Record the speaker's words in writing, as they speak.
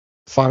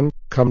Son,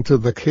 come to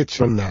the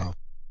kitchen now.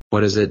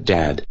 What is it,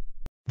 Dad?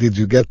 Did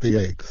you get the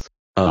eggs?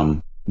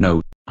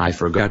 No, I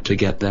forgot to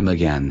get them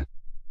again.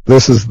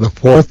 This is the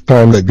fourth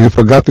time that you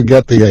forgot to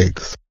get the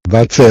eggs.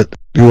 That's it.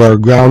 You are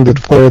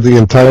grounded for the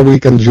entire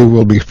week and you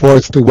will be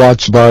forced to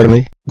watch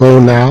Barney. Go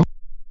now.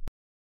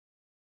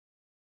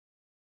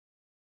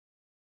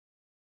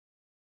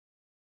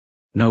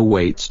 No,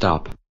 wait,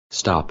 stop.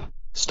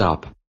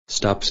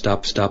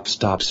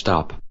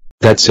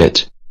 That's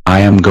it.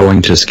 I am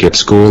going to skip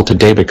school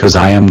today because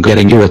I am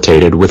getting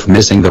irritated with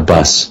missing the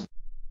bus.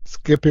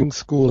 Skipping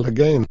school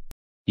again?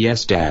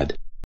 Yes, Dad.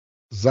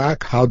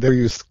 Zack, how dare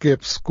you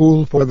skip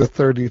school for the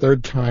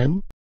 33rd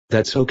time?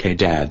 That's okay,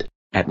 Dad.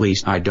 At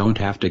least I don't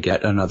have to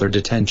get another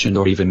detention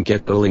or even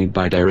get bullied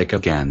by Derek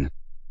again.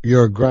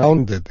 You're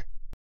grounded.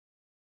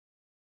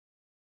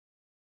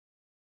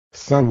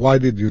 Son, why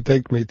did you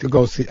take me to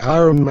go see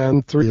Iron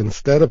Man 3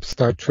 instead of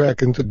Star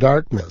Trek Into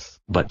Darkness?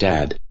 But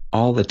Dad,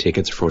 all the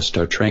tickets for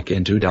Star Trek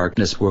Into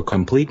Darkness were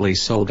completely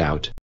sold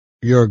out.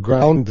 You're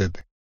grounded.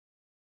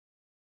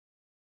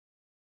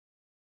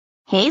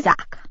 Hey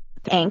Zack,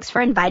 thanks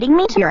for inviting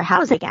me to your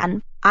house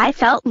again. I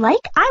felt like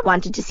I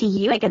wanted to see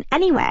you again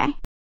anyway.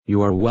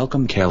 You are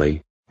welcome,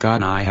 Kelly.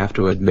 God, I have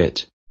to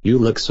admit, you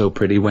look so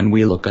pretty when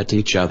we look at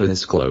each other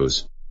this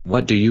close.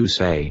 What do you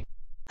say?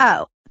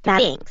 Oh,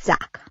 thanks,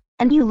 Zack.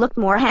 And you look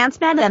more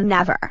handsome than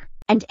ever.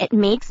 And it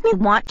makes me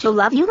want to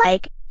love you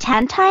like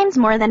 10 times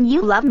more than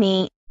you love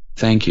me.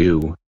 Thank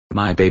you,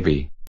 my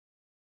baby.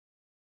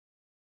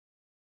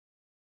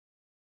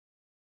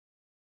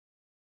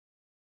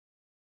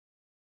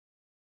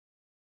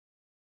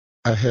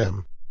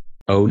 Ahem.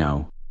 Oh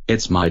no,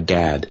 it's my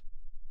dad.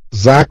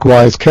 Zack,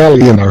 why is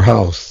Kelly in our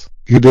house?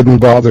 You didn't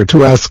bother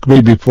to ask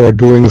me before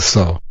doing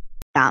so.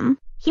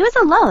 He was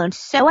alone,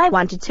 so I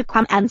wanted to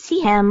come and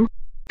see him.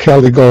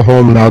 Kelly, go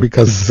home now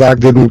because Zack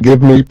didn't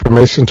give me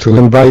permission to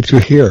invite you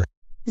here.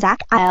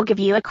 Zack, I'll give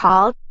you a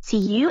call. See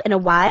you in a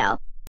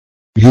while.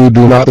 You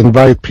do not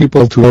invite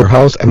people to your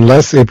house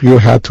unless if you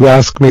had to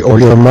ask me or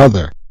your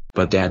mother.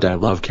 But Dad, I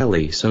love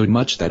Kelly so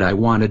much that I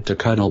wanted to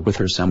cuddle with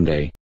her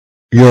someday.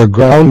 You're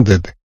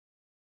grounded.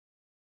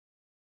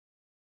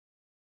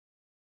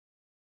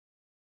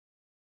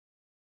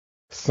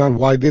 Son,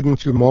 why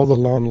didn't you mow the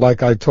lawn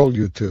like I told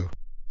you to?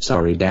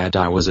 Sorry, Dad,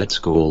 I was at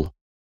school.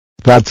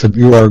 That's it,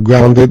 you are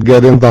grounded.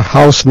 Get in the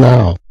house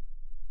now.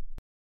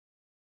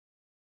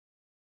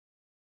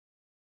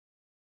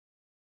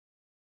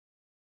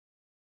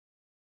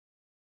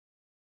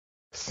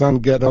 Son,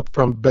 get up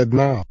from bed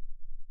now.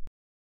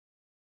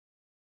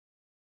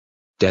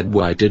 Dad,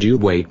 why did you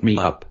wake me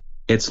up?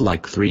 It's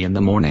like 3 in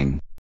the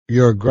morning.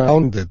 You're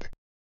grounded.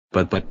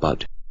 But